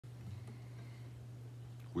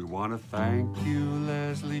We want to thank you,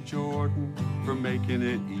 Leslie Jordan, for making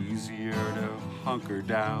it easier to hunker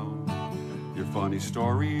down. Your funny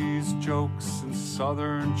stories, jokes, and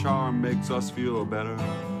southern charm makes us feel better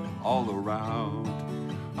all around.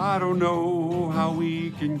 I don't know how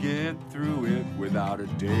we can get through it without a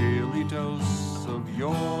daily dose of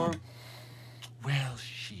your, well,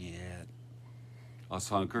 shit. Us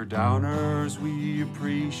hunker downers, we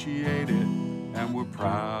appreciate it, and we're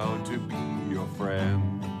proud to be your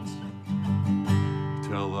friends.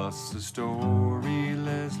 Tell us a story,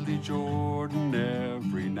 Leslie Jordan,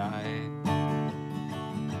 every night,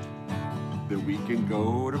 that we can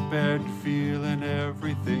go to bed feeling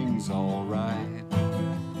everything's alright.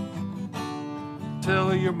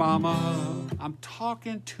 Tell your mama I'm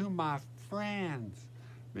talking to my friends.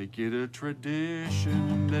 Make it a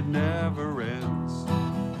tradition that never ends.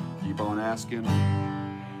 Keep on asking,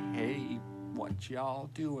 hey, what y'all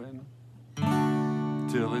doing?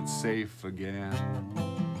 Till it's safe again.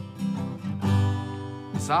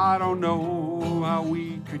 'Cause I don't know how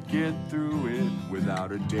we could get through it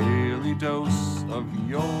without a daily dose of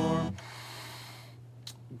your,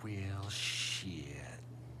 well, shit.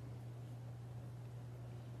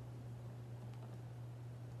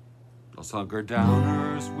 Us hunker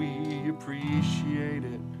downers, we appreciate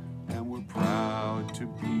it, and we're proud to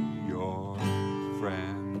be your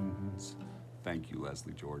friends. Thank you,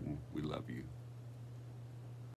 Leslie Jordan. We love you.